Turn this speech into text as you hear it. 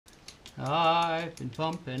I've been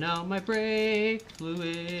pumping out my brake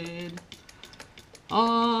fluid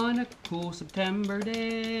on a cool September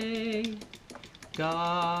day.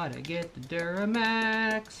 Gotta get the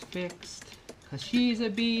Duramax fixed, 'cause she's a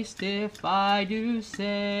beast if I do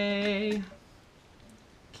say.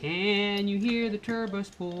 Can you hear the turbo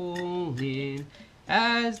spooling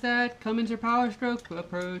as that Cummins or Power Stroke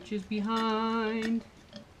approaches behind?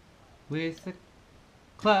 With a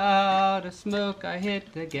cloud of smoke I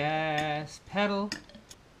hit the gas pedal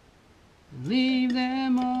and leave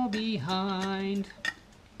them all behind.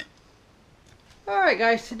 Alright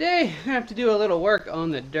guys, today I'm gonna have to do a little work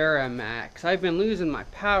on the Duramax. I've been losing my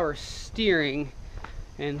power steering,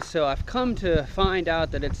 and so I've come to find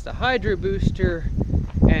out that it's the HydroBooster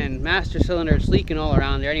and master cylinder is leaking all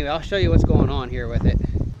around there. Anyway, I'll show you what's going on here with it.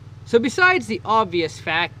 So besides the obvious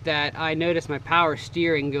fact that I noticed my power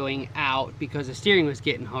steering going out because the steering was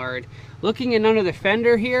getting hard, looking in under the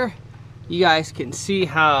fender here, you guys can see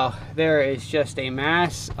how there is just a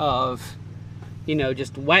mass of,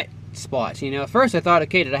 just wet spots. At first I thought,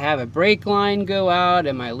 okay, did I have a brake line go out?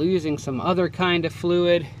 Am I losing some other kind of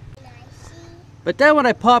fluid? But then when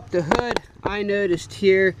I popped the hood, I noticed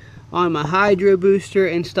here on my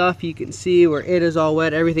HydroBooster and stuff, you can see where it is all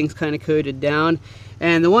wet. Everything's kind of coated down.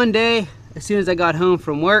 And the one day, as soon as I got home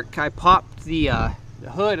from work, I popped the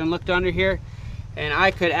hood and looked under here, and I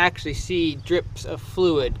could actually see drips of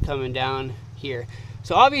fluid coming down here.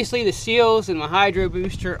 So obviously the seals in my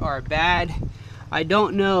HydroBooster are bad. I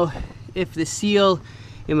don't know if the seal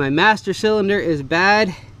in my master cylinder is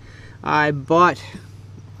bad. I bought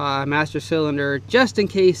a master cylinder just in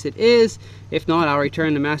case it is. If not, I'll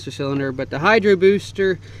return the master cylinder. But the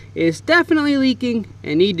HydroBooster is definitely leaking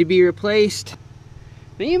and need to be replaced.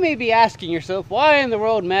 Now you may be asking yourself, why in the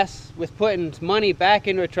world mess with putting money back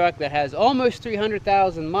into a truck that has almost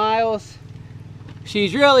 300,000 miles?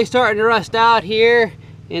 She's really starting to rust out here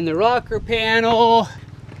in the rocker panel,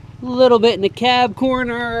 a little bit in the cab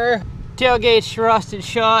corner, tailgate's rusted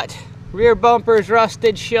shot, rear bumper's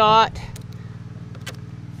rusted shot,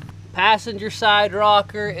 passenger side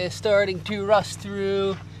rocker is starting to rust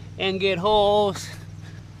through and get holes.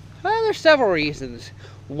 Well, there's several reasons.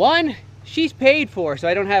 One, she's paid for, so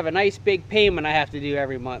I don't have a nice big payment I have to do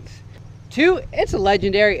every month. Two, it's a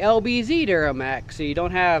legendary LBZ Duramax, so you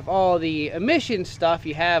don't have all the emission stuff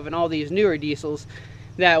you have in all these newer diesels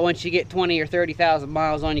that once you get 20 or 30,000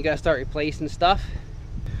 miles on, you gotta start replacing stuff.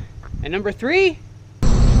 And number three,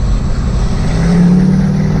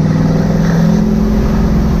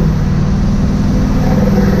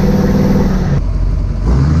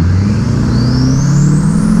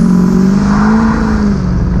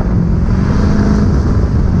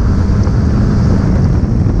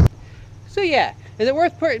 yeah, is it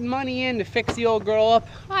worth putting money in to fix the old girl up?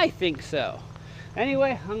 I think so.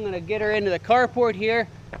 Anyway, I'm gonna get her into the carport here,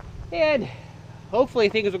 and hopefully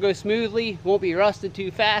things will go smoothly, won't be rusted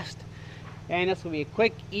too fast, and this will be a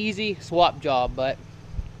quick, easy swap job, but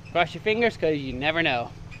cross your fingers because you never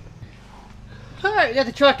know. Alright, we got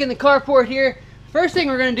the truck in the carport here. First thing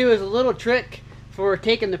we're gonna do is a little trick for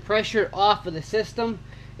taking the pressure off of the system,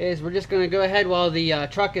 is we're just gonna go ahead while the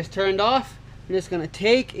truck is turned off. I'm just going to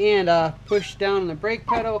take and push down on the brake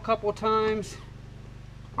pedal a couple times.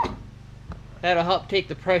 That'll help take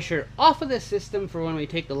the pressure off of the system for when we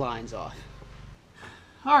take the lines off.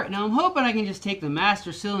 Alright, now I'm hoping I can just take the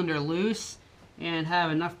master cylinder loose and have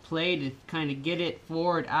enough play to kind of get it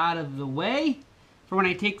forward out of the way for when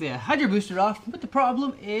I take the HydroBooster off. But the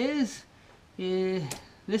problem is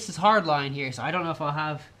this is hard line here, so I don't know if I'll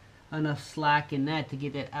have enough slack in that to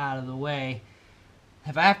get it out of the way.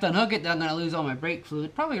 If I have to unhook it, then I'm going to lose all my brake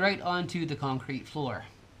fluid, probably right onto the concrete floor.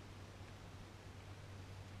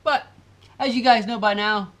 But, as you guys know by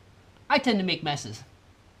now, I tend to make messes.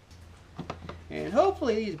 And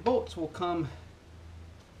hopefully these bolts will come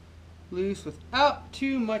loose without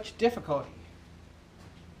too much difficulty.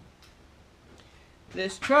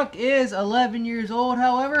 This truck is 11 years old,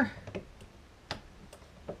 however.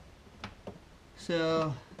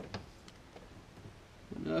 So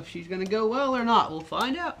I don't know if she's going to go well or not. We'll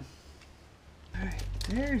find out. Alright,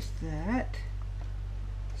 there's that.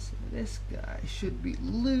 So this guy should be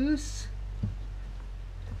loose.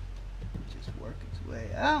 Just work its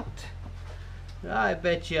way out. But I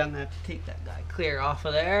bet you I'm going to have to take that guy clear off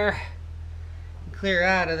of there. Clear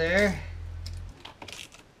out of there.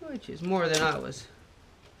 Which is more than I was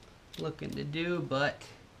looking to do, but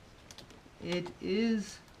it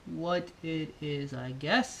is what it is, I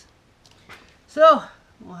guess. So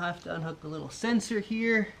we'll have to unhook a little sensor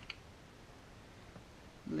here,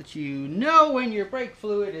 let you know when your brake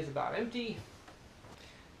fluid is about empty.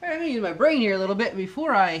 I'm going to use my brain here a little bit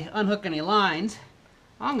before I unhook any lines.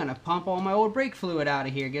 I'm going to pump all my old brake fluid out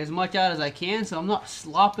of here, get as much out as I can so I'm not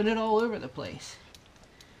slopping it all over the place.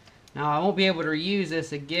 Now I won't be able to reuse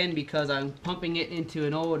this again because I'm pumping it into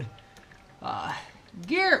an old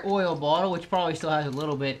gear oil bottle, which probably still has a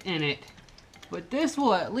little bit in it. But this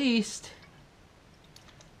will at least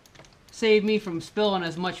save me from spilling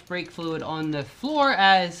as much brake fluid on the floor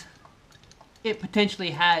as it potentially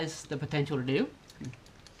has the potential to do.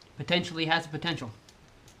 Potentially has the potential.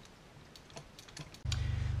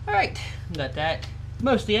 Alright, got that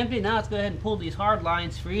mostly empty. Now let's go ahead and pull these hard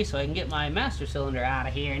lines free so I can get my master cylinder out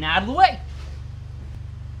of here and out of the way.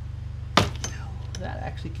 That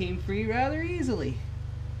actually came free rather easily,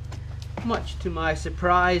 much to my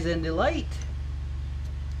surprise and delight.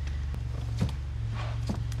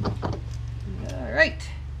 Alright,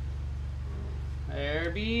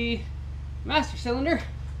 there be master cylinder.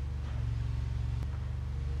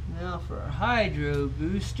 Now for our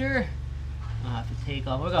HydroBooster, I'll have to take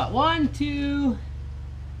off. We got two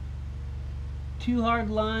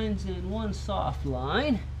hard lines and one soft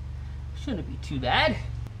line. Shouldn't be too bad.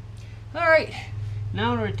 Alright,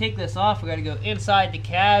 now in order to take this off, we got to go inside the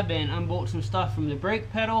cab and unbolt some stuff from the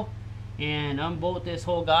brake pedal and unbolt this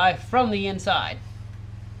whole guy from the inside.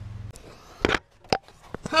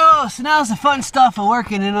 Oh, so now's the fun stuff of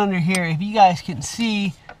working in under here. If you guys can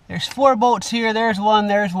see, there's 4 bolts here. There's one,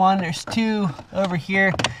 there's 2 over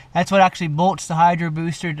here. That's what actually bolts the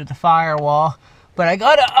HydroBooster to the firewall. But I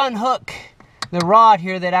gotta unhook the rod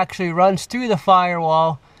here that actually runs through the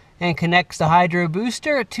firewall and connects the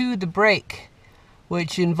HydroBooster to the brake,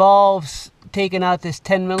 which involves taking out this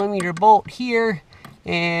 10mm bolt here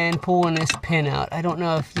and pulling this pin out. I don't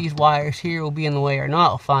know if these wires here will be in the way or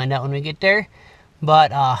not. I'll find out when we get there.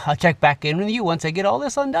 But I'll check back in with you once I get all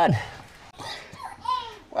this undone.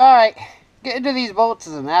 Alright, getting to these bolts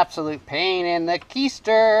is an absolute pain in the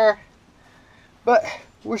keister. But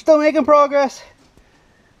we're still making progress.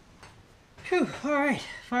 Phew, alright,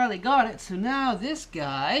 finally got it. So now this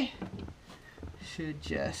guy should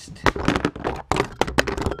just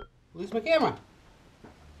lose my camera.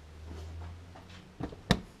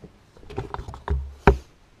 You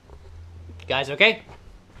guys okay?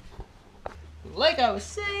 Like I was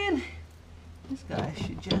saying, this guy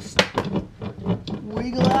should just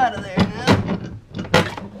wiggle out of there now.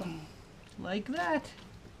 Like that.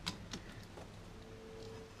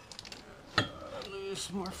 Lose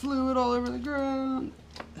some more fluid all over the ground.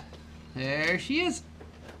 There she is.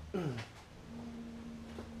 Now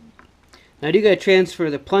I do got to transfer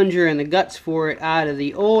the plunger and the guts for it out of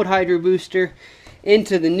the old HydroBooster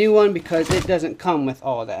into the new one because it doesn't come with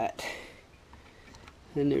all that.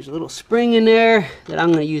 And there's a little spring in there that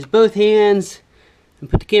I'm going to use both hands and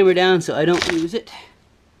put the camera down so I don't lose it.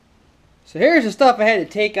 So here's the stuff I had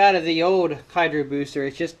to take out of the old HydroBooster.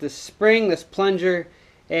 It's just the spring, this plunger,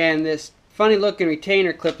 and this funny looking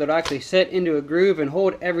retainer clip that actually set into a groove and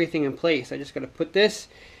hold everything in place. I just got to put this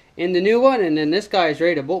in the new one and then this guy is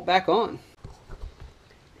ready to bolt back on.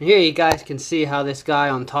 And here you guys can see how this guy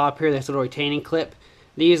on top here, this little retaining clip,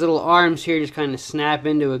 these little arms here just kind of snap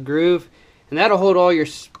into a groove. And that'll hold your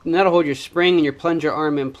spring and your plunger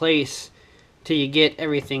arm in place till you get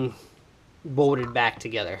everything bolted back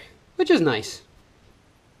together, which is nice.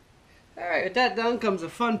 Alright, with that done comes the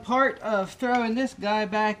fun part of throwing this guy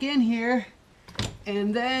back in here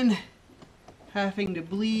and then having to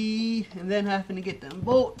bleed and then having to get them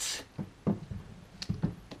bolts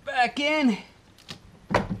back in.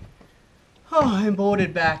 Oh, and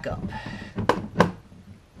bolted back up.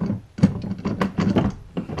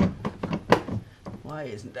 Why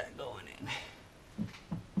isn't that going in?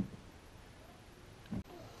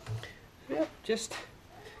 Yep, just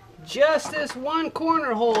this one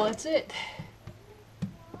corner hole, that's it.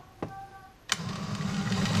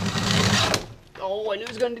 Oh, I knew it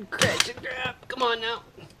was going to crash and grab. Come on now.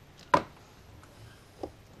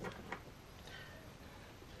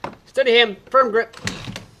 Steady him, firm grip.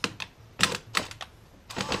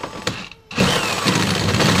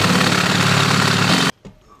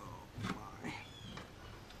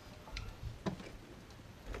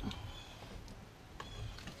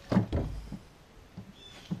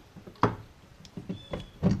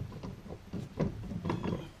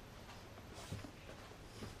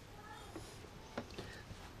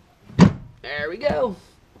 There we go.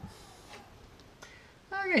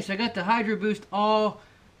 Okay, so I got the HydroBoost all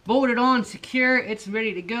bolted on, secure. It's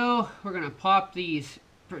ready to go. We're going to pop these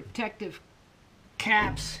protective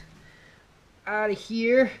caps out of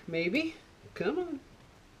here, maybe. Come on.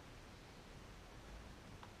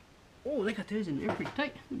 Oh, they got those in there pretty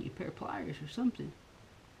tight. We need a pair of pliers or something.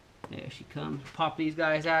 There she comes. Pop these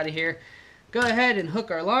guys out of here. Go ahead and hook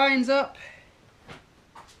our lines up.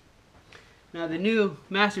 Now the new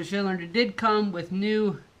master cylinder did come with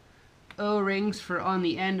new O-rings for on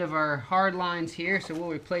the end of our hard lines here, so we'll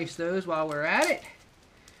replace those while we're at it.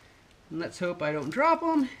 And let's hope I don't drop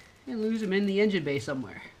them and lose them in the engine bay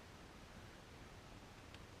somewhere.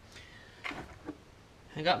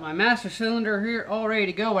 I got my master cylinder here all ready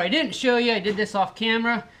to go. What I didn't show you, I did this off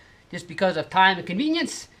camera just because of time and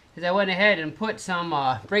convenience, is I went ahead and put some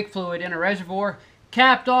brake fluid in a reservoir,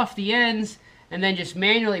 capped off the ends, and then just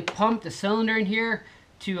manually pumped the cylinder in here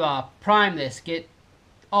to prime this, get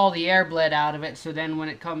all the air bled out of it, so then when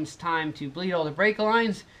it comes time to bleed all the brake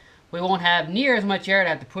lines, we won't have near as much air to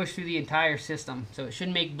have to push through the entire system. So it should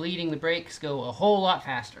make bleeding the brakes go a whole lot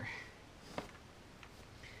faster.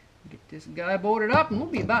 Get this guy bolted up and we'll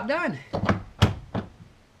be about done.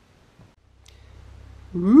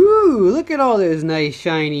 Ooh, look at all those nice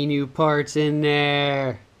shiny new parts in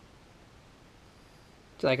there.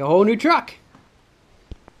 It's like a whole new truck.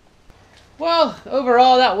 Well,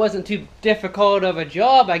 overall that wasn't too difficult of a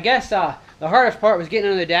job. I guess the hardest part was getting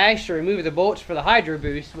under the dash to remove the bolts for the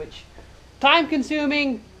HydroBoost, which time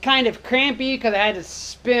consuming, kind of crampy because I had to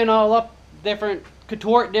spin all up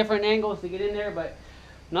contort different angles to get in there, but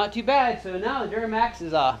not too bad. So now the Duramax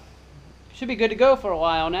is should be good to go for a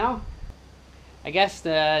while now. I guess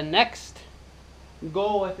the next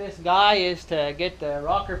goal with this guy is to get the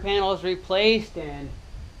rocker panels replaced and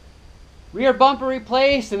rear bumper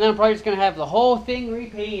replaced, and then I'm probably just going to have the whole thing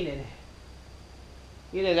repainted.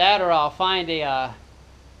 Either that or I'll find a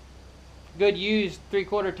good used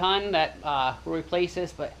 3/4 ton that will replace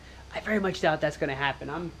this, but I very much doubt that's going to happen.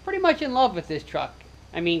 I'm pretty much in love with this truck.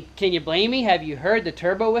 I mean, can you blame me? Have you heard the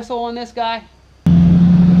turbo whistle on this guy?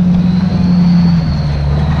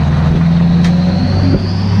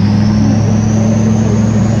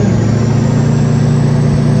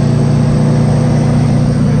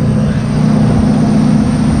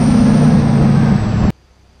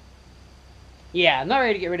 Yeah, I'm not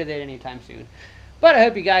ready to get rid of it anytime soon. But I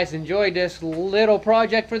hope you guys enjoyed this little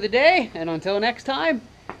project for the day. And until next time,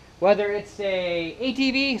 whether it's a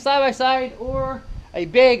ATV, side-by-side, or a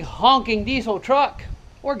big honking diesel truck,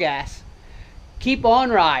 or gas, keep on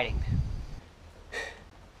riding.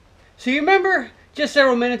 So you remember just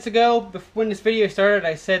several minutes ago, when this video started,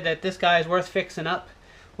 I said that this guy is worth fixing up?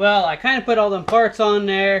 Well, I kind of put all them parts on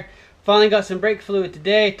there, finally got some brake fluid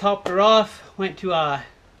today, topped her off, went to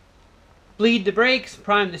bleed the brakes,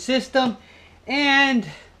 prime the system, and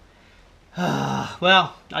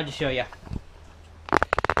well, I'll just show you.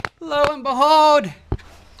 Lo and behold,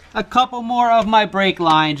 a couple more of my brake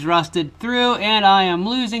lines rusted through, and I am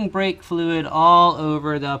losing brake fluid all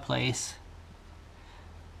over the place.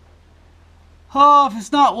 Oh, if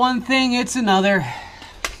it's not one thing, it's another.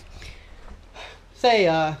 Say,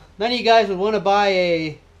 none of you guys would want to buy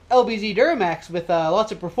a LBZ Duramax with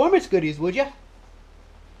lots of performance goodies, would you?